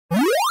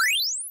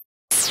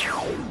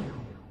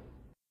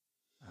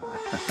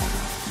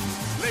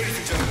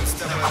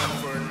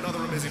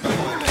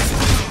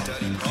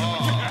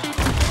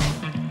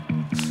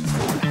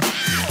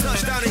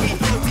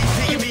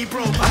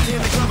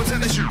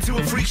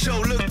freak show.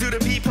 Look through the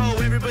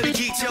peephole, everybody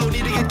geek, yo.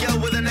 Need to get girl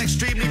with an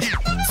extremely deep.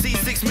 See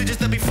 6 midgets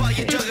that be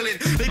fighting, juggling.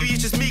 Maybe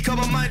it's just me, cause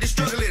my mind is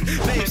struggling.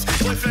 Babes,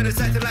 boyfriend is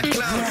acting like a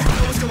clown.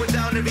 Know what's going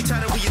down every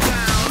time that we are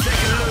down.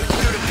 Take a look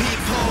through the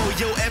peephole,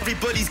 yo.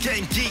 Everybody's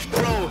getting geek,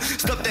 bro.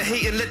 Stop the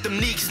hate and let them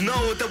leaks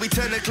know that we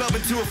turn the club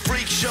into a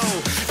freak show.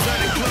 Turn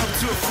the club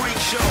to a freak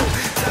show.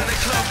 Turn the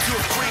club to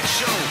a freak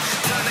show.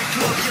 Turn the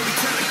club, yeah, we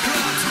turn the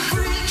club to a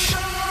freak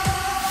show.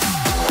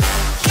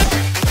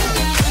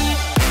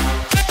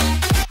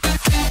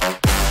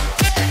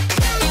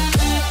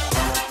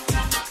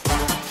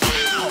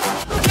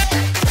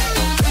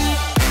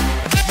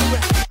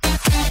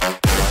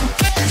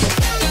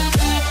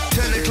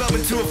 Turn the club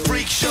into a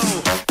freak show.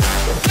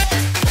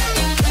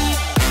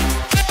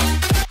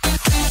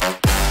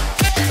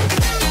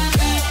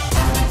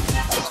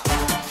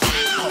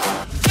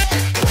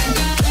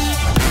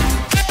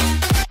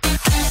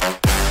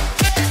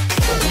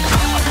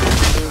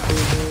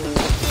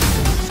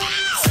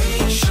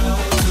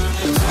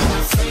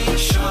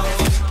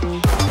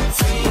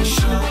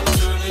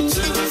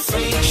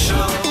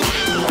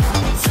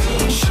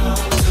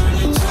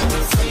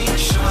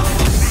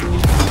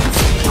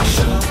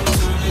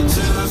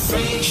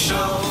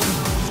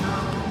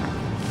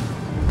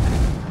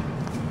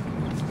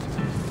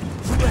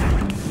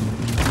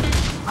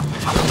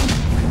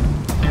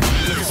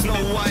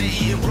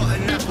 Eating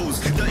rotten apples,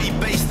 dirty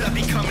bass that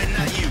be coming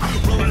at you.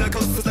 Roller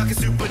coasters like a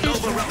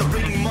supernova, at the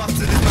ring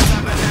master, this my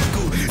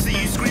tabernacle. See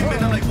you screaming,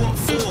 I'm like, what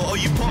for? Oh,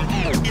 you pop?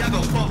 Yeah, I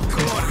got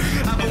popcorn.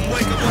 Haven't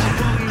wake up on the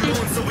wrong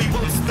lawn, so we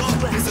won't stop.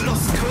 It's a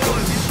lost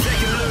cause.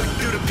 Take a look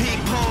through the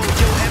peephole,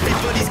 yo,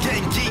 everybody's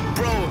getting geek,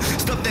 bro.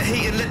 Stop the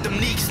hate and let them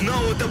leaks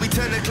know that we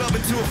turn the club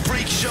into a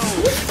freak show.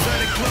 Turn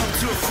the club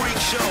to a freak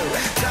show.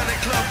 Turn the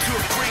club to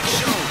a freak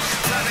show.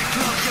 Turn the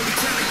club, yeah, we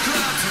turn the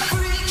club to a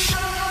freak show.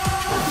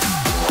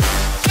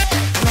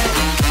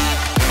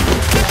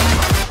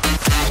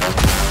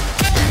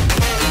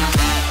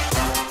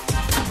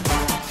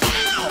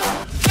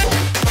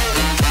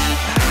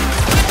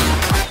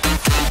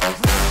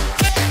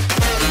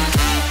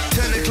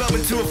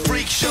 To a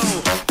freak show.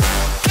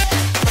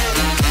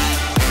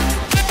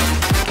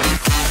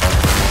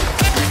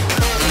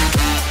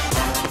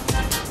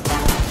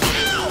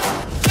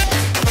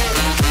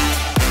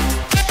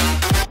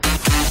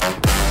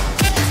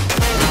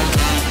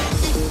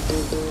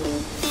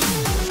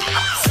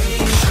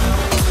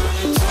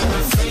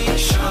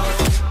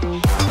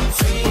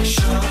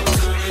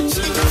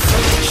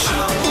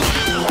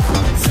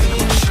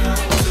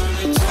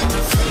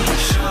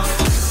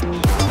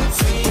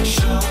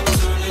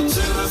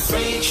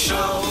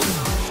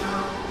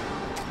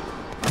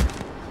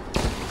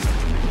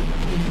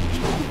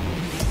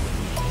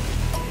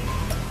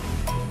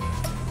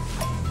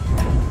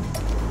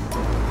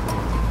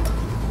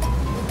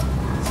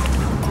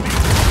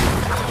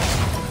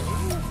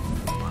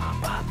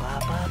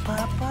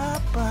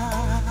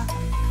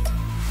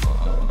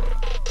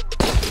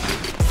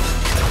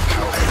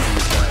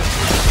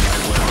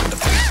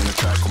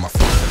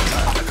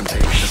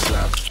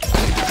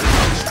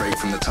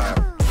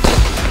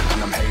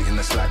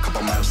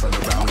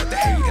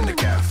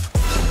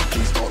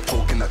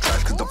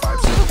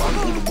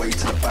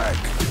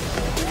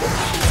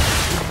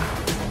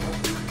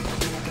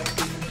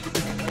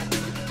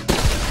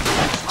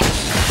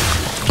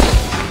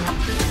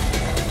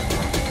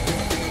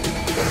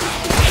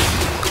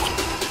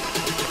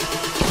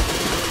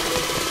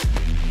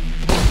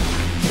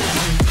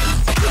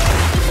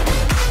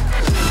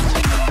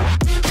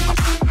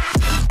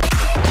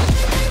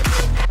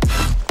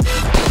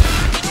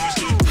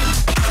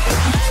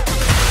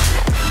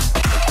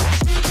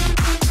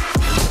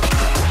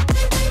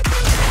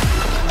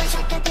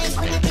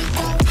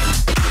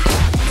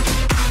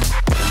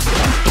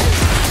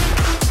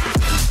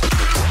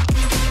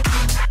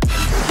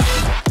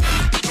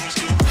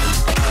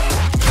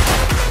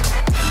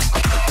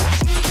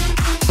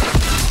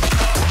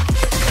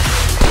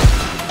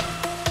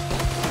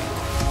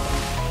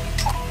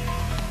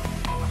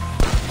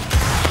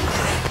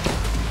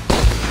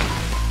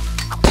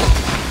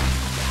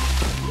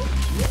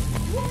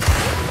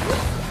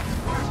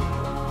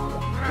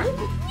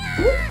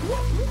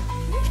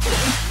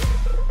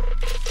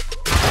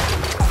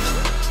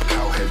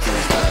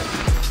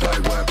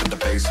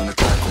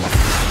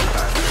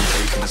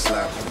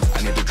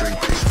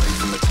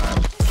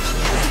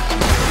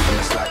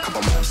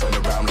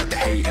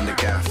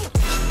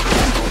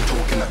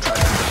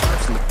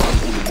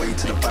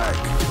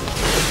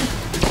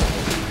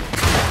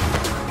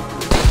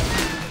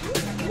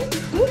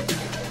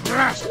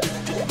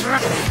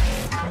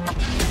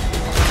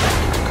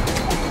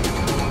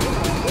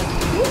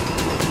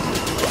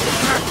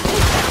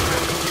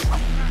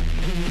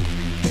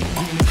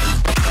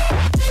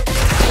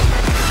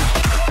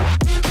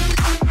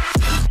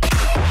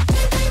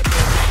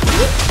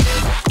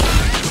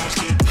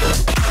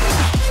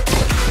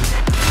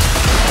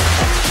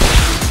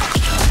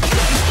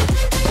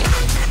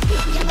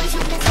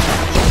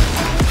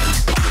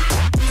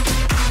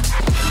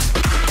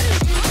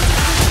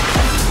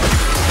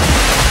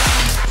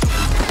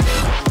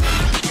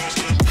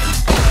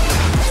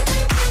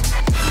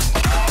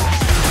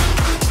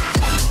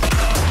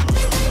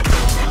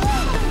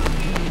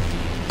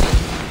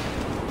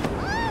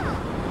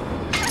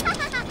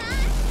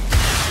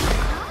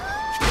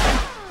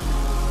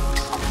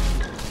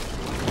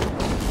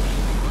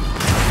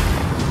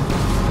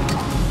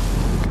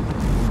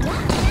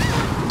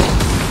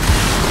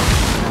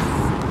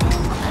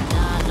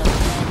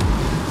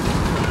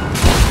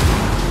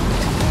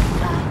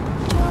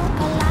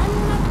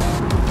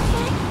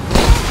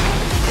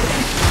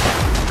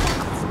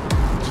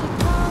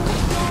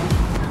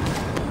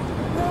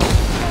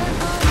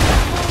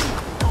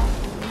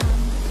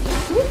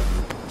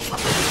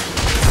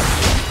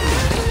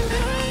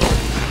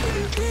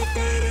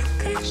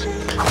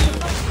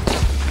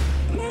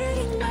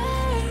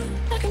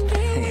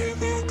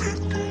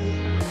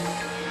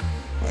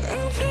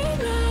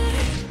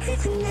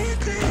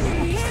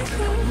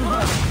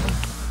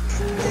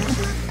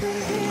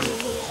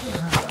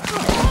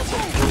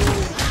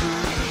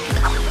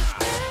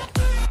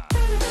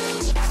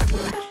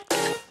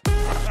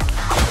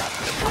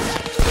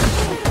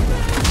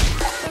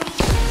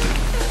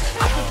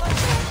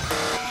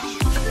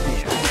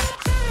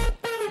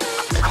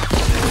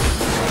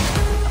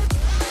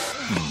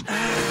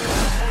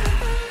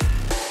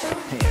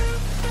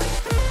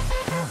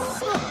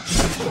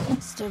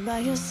 stood by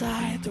your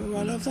side through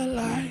all of the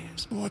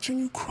lies, watching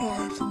you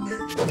cry for me.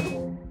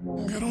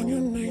 Get on your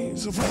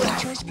knees,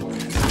 apologize,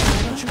 please.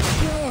 Why don't you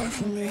cry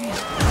for me?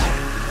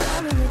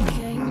 I'm in the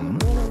king,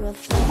 ruler of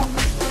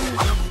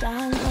things,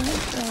 dying on the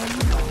throne.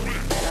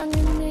 Get on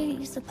your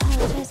knees,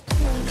 apologize,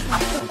 please. Why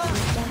don't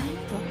you die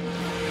for me?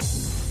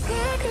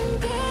 Black and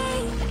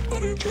gold,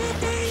 but it can't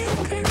be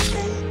okay.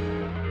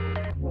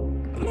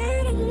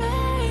 Made a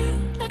man,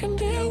 I can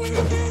deal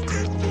with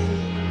it.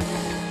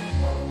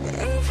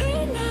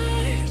 Every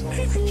night,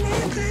 make me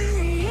let go.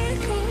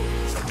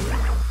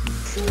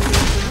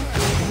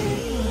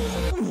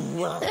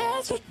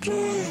 That's what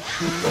dreams.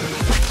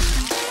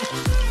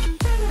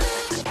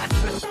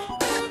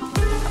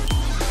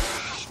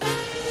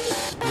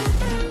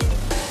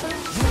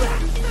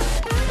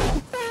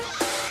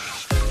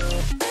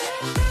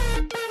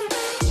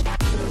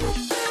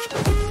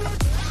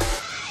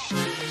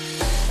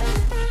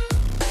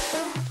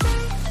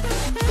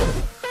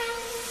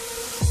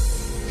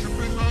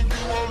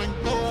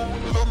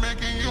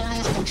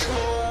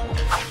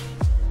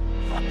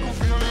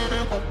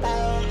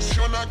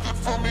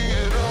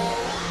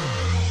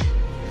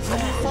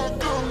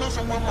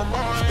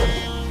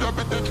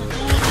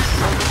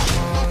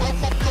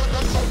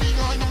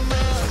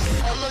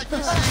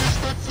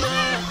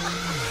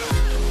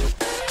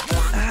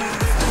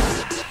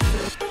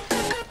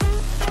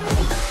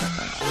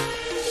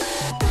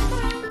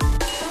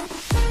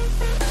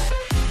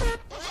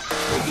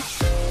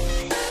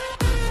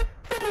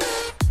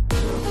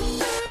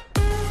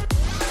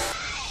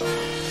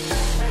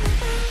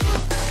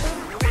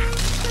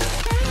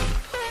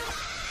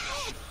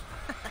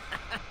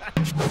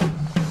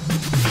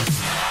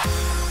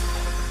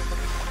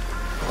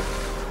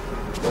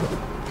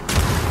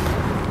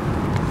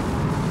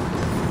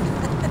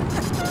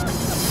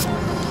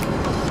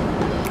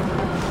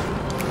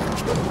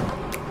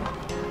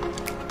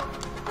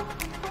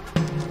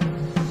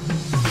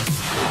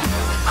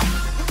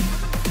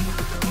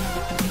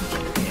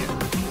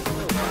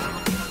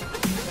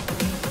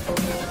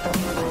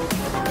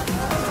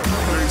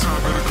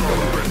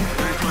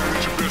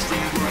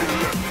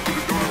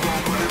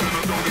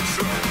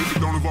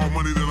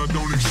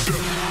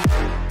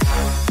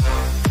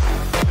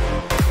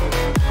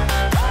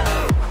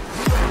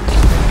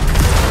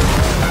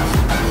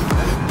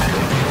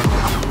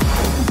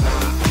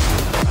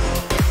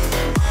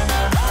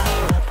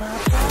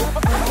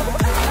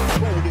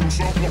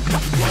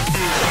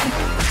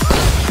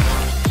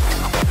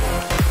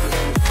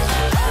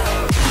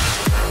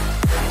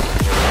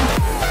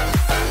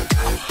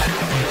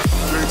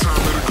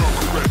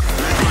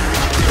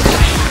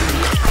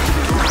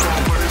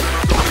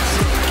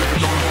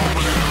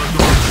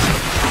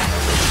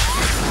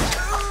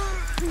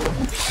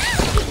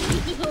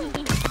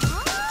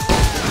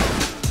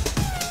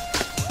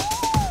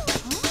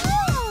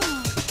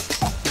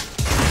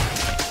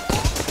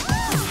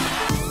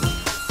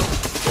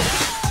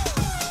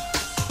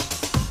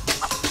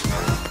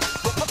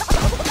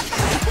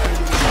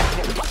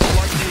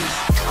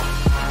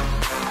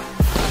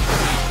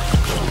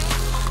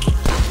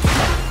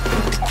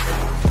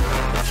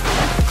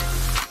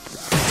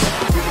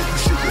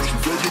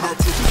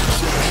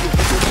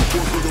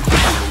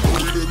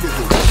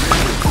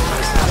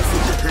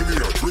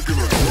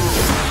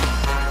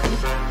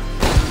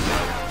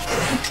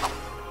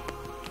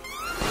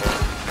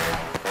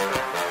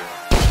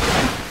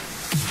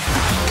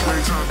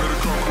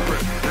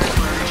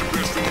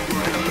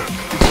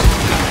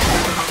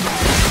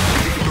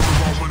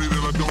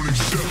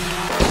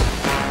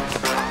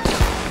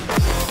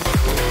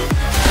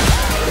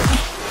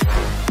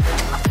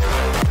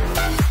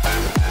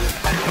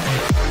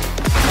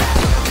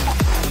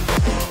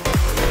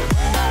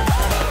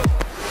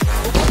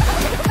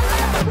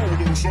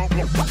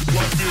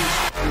 Like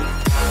this.